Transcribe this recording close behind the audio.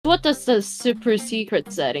What does the super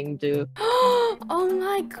secret setting do? Oh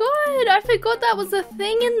my god, I forgot that was a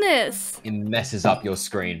thing in this. It messes up your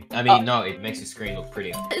screen. I mean, no, it makes your screen look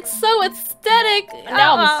prettier. It's so aesthetic.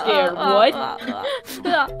 Now I'm scared. What?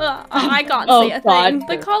 I can't Oh, see a God. thing.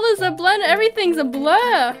 The colors are blended. Everything's a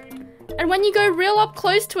blur. And when you go real up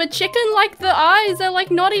close to a chicken, like the eyes are like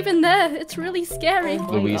not even there. It's really scary.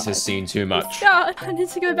 Louise has seen too much. God, I need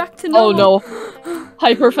to go back to Oh normal. no.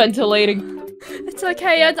 Hyperventilating. It's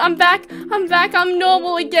okay, I'm back. I'm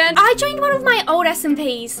normal again. I joined one of my old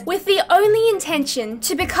SMPs with the only intention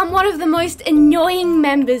to become one of the most annoying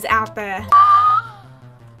members out there.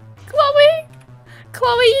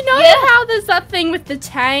 Chloe, you know how there's that thing with the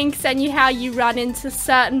tanks and how you run into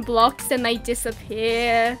certain blocks and they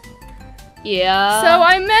disappear? Yeah. So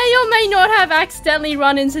I may or may not have accidentally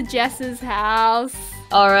run into Jess's house.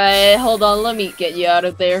 Alright, hold on, let me get you out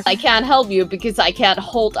of there. I can't help you because I can't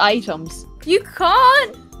hold items. You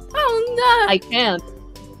can't? Oh no. I can't.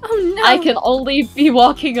 Oh no. I can only be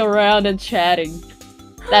walking around and chatting.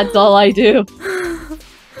 That's all I do.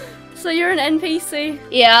 So you're an NPC.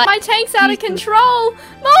 Yeah. My tank's out of control. Oh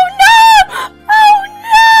no! Oh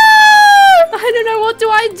no! I don't know, what do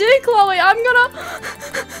I do, Chloe? I'm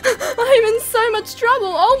in so much trouble.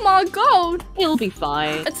 Oh my god. He'll be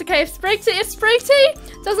fine. It's okay if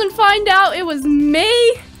Sprigty doesn't find out it was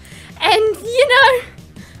me, and you know,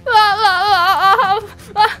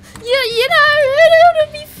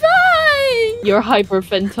 it'll be fine. You're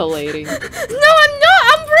hyperventilating. No, I'm not.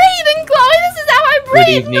 I'm breathing, Chloe. This is how I breathe.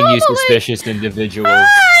 Good evening, normally. you suspicious individuals.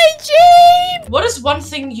 Hi, Jeep. What is one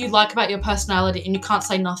thing you like about your personality and you can't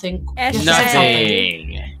say nothing? You have to say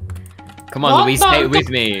something. Nothing. Come on, What? Louise, No, say it with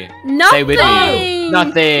me. Nothing. Say it with me.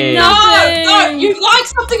 Nothing. No, you like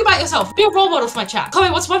something about yourself. Be a role model for my chat. Chloe,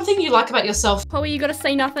 what's one thing you like about yourself? Chloe, you gotta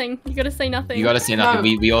say nothing. You gotta say nothing. You gotta say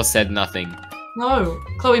nothing. No. We all said nothing. No.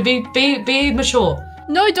 Chloe, be mature.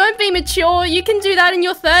 No, don't be mature. You can do that in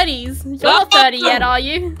your 30s. You're not 30 yet, are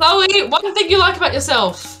you? Chloe, one thing you like about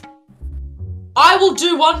yourself. I will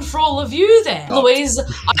do one for all of you then. Louise,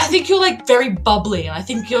 I think you're like very bubbly and I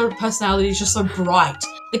think your personality is just so bright.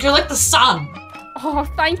 Like you're like the sun. Oh,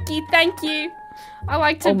 thank you. I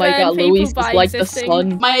like to Oh my burn god, people Louise is by like existing. the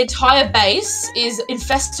sun. My entire base is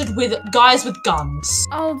infested with guys with guns.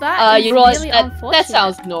 Oh, that is You realize really that unfortunate.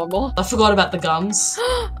 sounds normal. I forgot about the guns.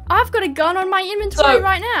 I've got a gun on my inventory So-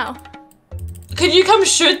 right now. Can you come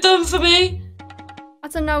shoot them for me? I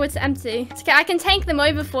don't know, it's empty. It's okay, I can tank them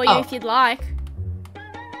over for you Oh. if you'd like.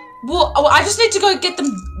 Well, I just need to go get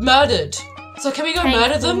them murdered. So can we go Tank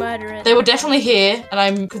murder will them? murder it. They were definitely here, and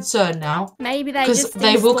I'm concerned now. Maybe they 'Cause just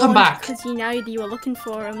they will come back. because you know that you were looking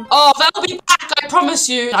for them. Oh, they'll be back, I promise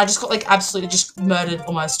you. I just got like absolutely just murdered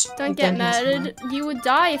almost. Don't Like, get they're here murdered. You would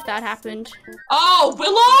die if that happened. Oh,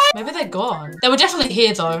 will I? Maybe they're gone. They were definitely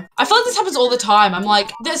here though. I feel like this happens all the time. I'm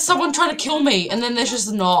like, there's someone trying to kill me, and then there's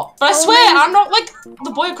just not. But I Oh, swear, man. I'm not like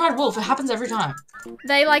the boy who cried wolf. It happens every time.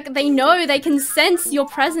 They know, they can sense your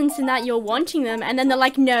presence and that you're wanting them, and then they're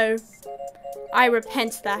like, no, I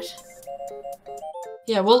repent that.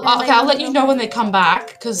 Yeah, well, Yeah, okay, they I'll will let you come know when back. they come back,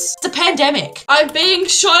 because it's a pandemic. I'm being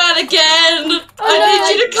shot at again. no. I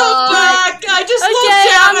need you to come back. I just Okay,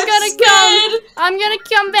 looked down. I'm gonna scared. I'm gonna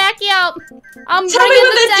come back out. I'm Tell me bringing when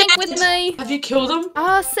the they're tank dead. with me. Have you killed them?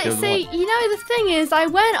 Oh, Killed see, you know, the thing is, I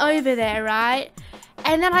went over there, right?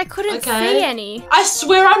 And then I couldn't Okay. see any. I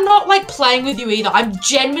swear I'm not like playing with you either. I'm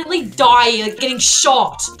genuinely dying, like getting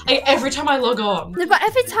shot like, every time I log on. No, but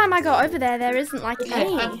every time I go over there, there isn't like Okay,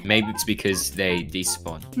 any. Maybe it's because they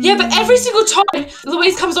despawn. Yeah, but every single time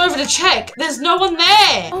Louise comes over to check, there's no one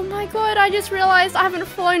there. Oh my god, I just realized I haven't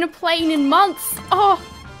flown a plane in months. Oh,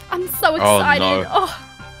 I'm so excited. no. Oh,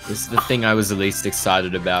 This is the thing I was the least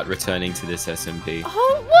excited about returning to this SMP.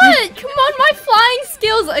 oh, what? Come on, my flying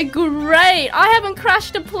skills are great. I haven't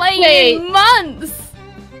crashed a plane Wait. in months.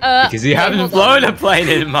 Because you haven't hold flown a plane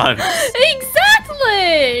in months.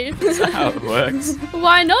 Exactly. That's how it works.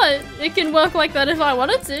 Why not? It can work like that if I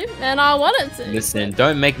wanted to, and I wanted to. Listen,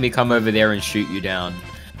 don't make me come over there and shoot you down.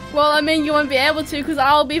 Well, I mean, you won't be able to because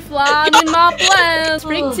I'll be flying in my plane.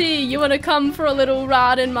 Sprigty, you want to come for a little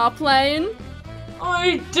ride in my plane?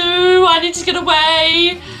 I do. I need to get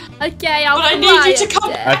away. Okay, I'll But I fly need you to up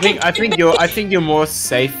come there. I think you're more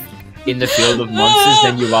safe in the field of monsters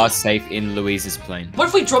than you are safe in Louise's plane. What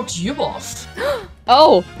if we dropped you off?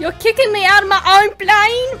 Oh, You're kicking me out of my own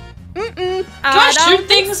plane? Mm-mm. Can I don't shoot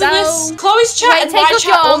think things so. in this? Chloe's chat Wait, and take my off chat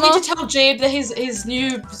your all armor. need to tell Jeeb that his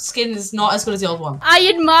new skin is not as good as the old one. I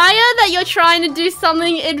admire that you're trying to do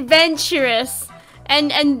something adventurous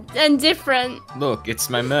and different. Look, it's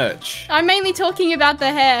my merch. I'm mainly talking about the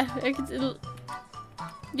hair.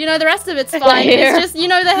 You know, the rest of it's fine. hair. It's just, you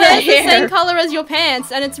know, the hair's the hair. same color as your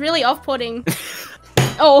pants, and it's really off-putting.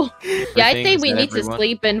 Oh, yeah, I things think we that need to everyone-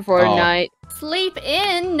 sleep in for a Oh. night. Sleep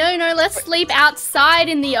in? No, let's sleep outside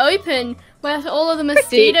in the open, where all of the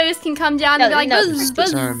mosquitoes can come down and be like, No, buzz,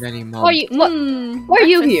 buzz. So many Why are you? What? Mm, Why are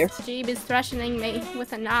you here? breakfast. Jeeb is threatening me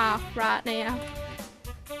with a knife right now.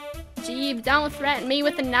 Jeeb, don't threaten me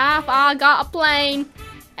with a knife. I got a plane.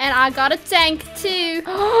 And I got a tank too.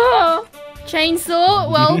 Chainsaw?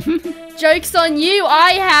 Well, joke's on you.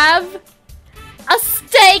 I have a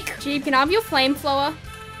steak. Jeeb, can I have your flamethrower?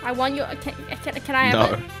 I want your... Can I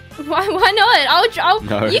have it? Why not?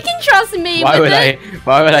 No. You can trust me Why with would it.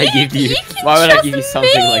 Why would I give you? can Why would I trust give you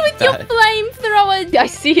something me like with that? your flamethrower. I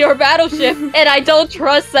see your battleship, and I don't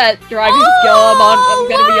trust that driving skill. I'm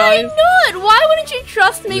gonna be honest. Why not? Why wouldn't you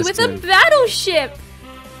trust me with a Listen. battleship?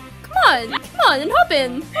 Come on, and hop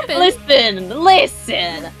in. Listen.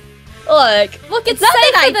 Look, Look, it's not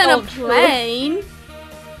that I safer than a don't trust. plane.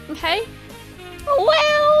 Okay.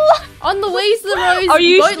 Well, On LouiseTheRose Are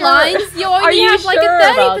you boat sure? lines, you Are only you have like sure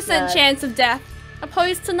a about 30% that? chance of death,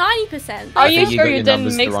 opposed to 90%. are I you think you sure got you your didn't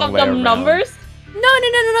numbers the mix wrong up way the around. numbers?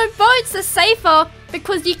 No. Boats are safer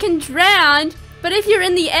because you can drown, but if you're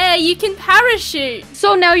in the air, you can parachute.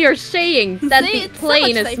 So now you're saying that See, the it's so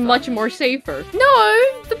plane much is safer. much more safer. No,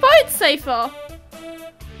 the boat's safer.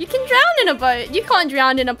 You can drown in a boat. You can't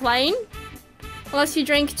drown in a plane. Unless you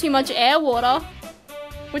drink too much air water.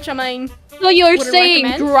 Which, I mean, So you're Would I saying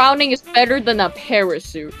recommend? drowning is better than a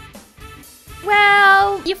parachute?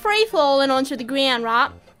 well, you're free falling onto the ground, right?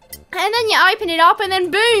 And then you open it up and then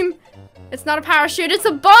boom! It's not a parachute, it's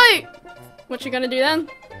a boat! What you gonna do then?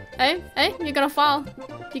 You're gonna fall.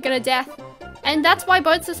 You're gonna death. And that's why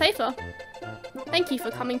boats are safer. Thank you for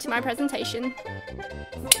coming to my presentation.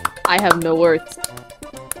 I have no words.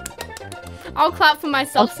 I'll clap for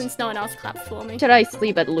myself I'll- since no one else claps for me. Should I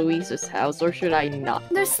sleep at Louise's house or should I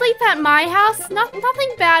not? No, sleep at my house.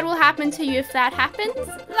 Nothing bad will happen to you if that happens.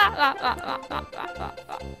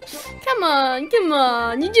 Come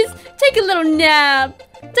on. You just take a little nap.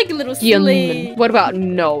 Take a little sleep. What about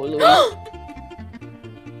no, Louise?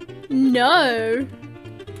 No.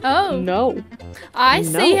 Oh. No. I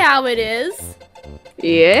see No. how it is.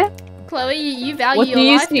 Yeah? Chloe, you value What your do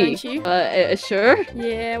you life, see? don't you? Sure.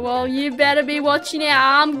 Yeah, well, you better be watching it.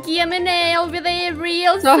 I'm coming over there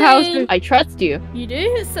real So soon. how's the... I trust you. You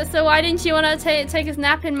do? So why didn't you want to take a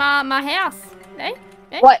nap in my house? Eh?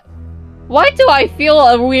 What? Why do I feel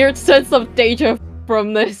a weird sense of danger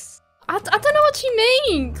from this? I don't know what you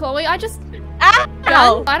mean, Chloe. I just... Ow!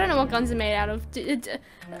 Gun? I don't know what guns are made out of. Do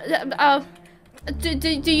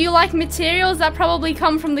you like materials that probably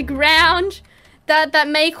come from the ground? That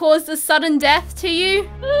may cause a sudden death to you?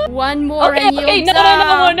 One more and you'll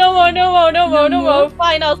die. No more.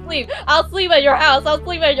 Fine, I'll sleep. I'll sleep at your house.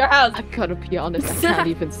 I gotta be honest, I can't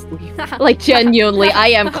even sleep. Like, genuinely, I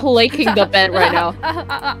am clicking the bed right now.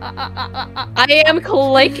 I am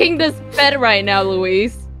clicking this bed right now,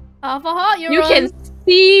 Louise. Half a heart, You can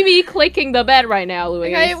see me clicking the bed right now,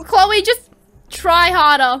 Louise. Okay, Chloe, just try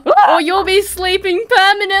harder, or you'll be sleeping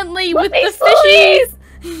permanently with me the fishies.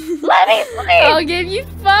 Let me sleep. I'll give you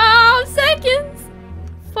 5 seconds.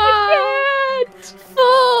 5,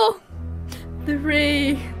 4,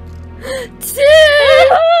 3, 2,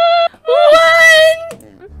 1.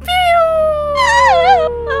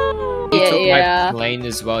 You took Yeah. my plane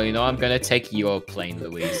as well. You know, I'm gonna take your plane,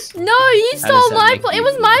 Louise. No, you does stole that my make plane. It you?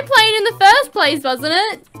 was my plane in the first place, wasn't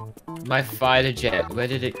it? My fighter jet. Where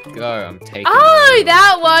did it go? I'm taking. Oh, it.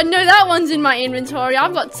 that one. No, that one's in my inventory.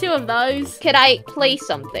 I've got 2 of those. Can I play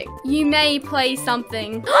something? You may play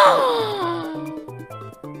something.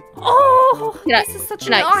 Oh, Can this is such a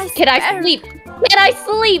Can nice I bed. sleep? Can I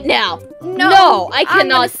sleep now? No, I I'm gonna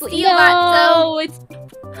cannot sleep. steal that, No, it's.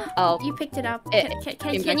 Oh, You picked it up. Eh,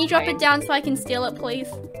 Can you drop it down so I can steal it, please?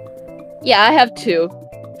 yeah, I have 2.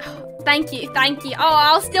 Thank you. Oh,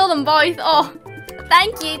 I'll steal them both. Oh,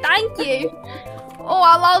 thank you. Oh,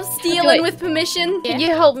 I love stealing Wait. with permission. Can you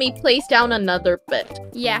help me place down another bed?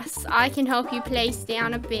 Yes, I can help you place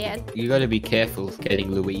down a bed. You gotta be careful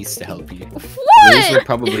getting Louise to help you. Louise What? would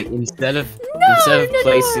probably instead of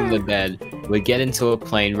placing the bed, would get into a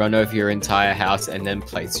plane, run over your entire house, and then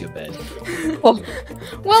place your bed. Well,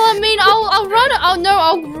 I mean,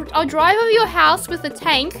 I'll drive over your house with a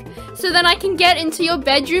tank, so then I can get into your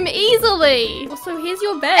bedroom easily. So here's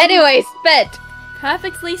your bed. Anyways, bed.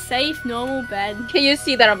 Perfectly safe, normal bed. Can you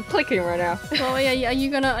see that I'm clicking right now? Chloe, are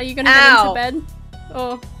you gonna get Ow. into bed?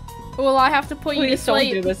 Or will I have to put you to Please don't do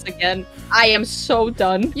sleep? this again. I am so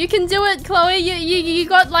done. You can do it, Chloe. You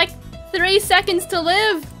got like 3 seconds to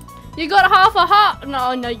live. You got half a heart.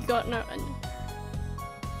 No, you got no.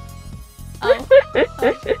 Okay,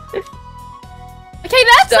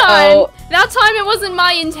 that time it wasn't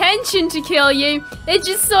my intention to kill you. It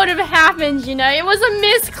just sort of happened, you know. It was a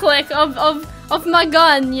misclick of my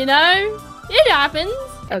gun, you know. It happens.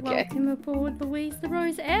 Okay. Welcome aboard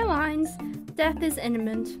LouiseTheRose Airlines. Death is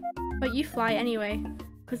imminent, but you fly anyway,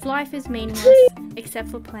 because life is meaningless except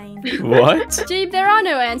for plane. What? Jeeb, there are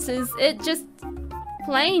no answers. It just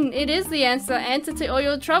plane. It is the answer. Answer to all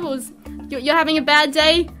your troubles. You're having a bad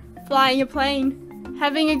day, flying a plane.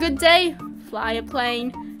 Having a good day, fly a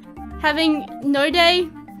plane. Having no day,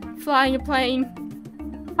 flying a plane.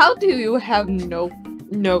 How do you have no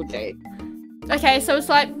day? Okay, so it's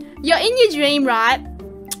like you're in your dream, right?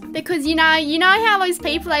 Because you know how those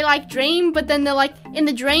people, they like dream, but then they're like in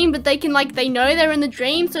the dream, but they can like, they know they're in the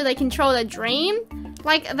dream, so they control their dream.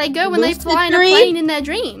 Like they go when they fly in a plane in their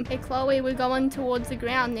dream. Hey Chloe, we're going towards the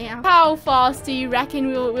ground now. How fast do you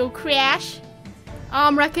reckon we'll crash?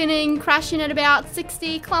 I'm reckoning crashing at about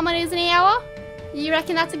 60 kilometers an hour. You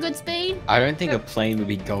reckon that's a good speed? I don't think a plane would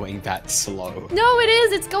be going that slow. No, it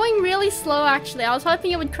is. It's going really slow, actually. I was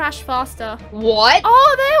hoping it would crash faster. What?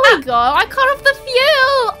 Oh, there we go. I cut off the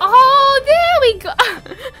fuel. Oh, there we go.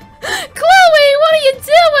 Chloe, what are you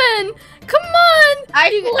doing? Come on. I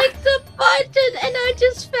clicked the button and I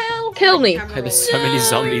just fell. Kill me. There's so many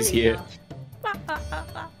zombies here.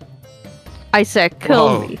 I said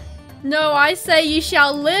kill me. No, I say you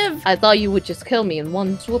shall live. I thought you would just kill me in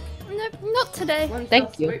one swoop. No, not today.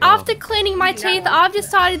 Thank you. After cleaning my teeth, I've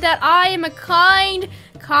decided that I am a kind,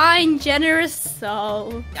 generous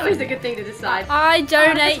soul. Always a good thing to decide. I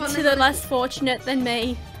donate to the less fortunate than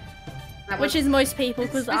me. Which is most people,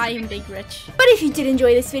 because I am big rich. But if you did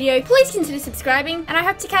enjoy this video, please consider subscribing, and I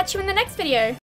hope to catch you in the next video.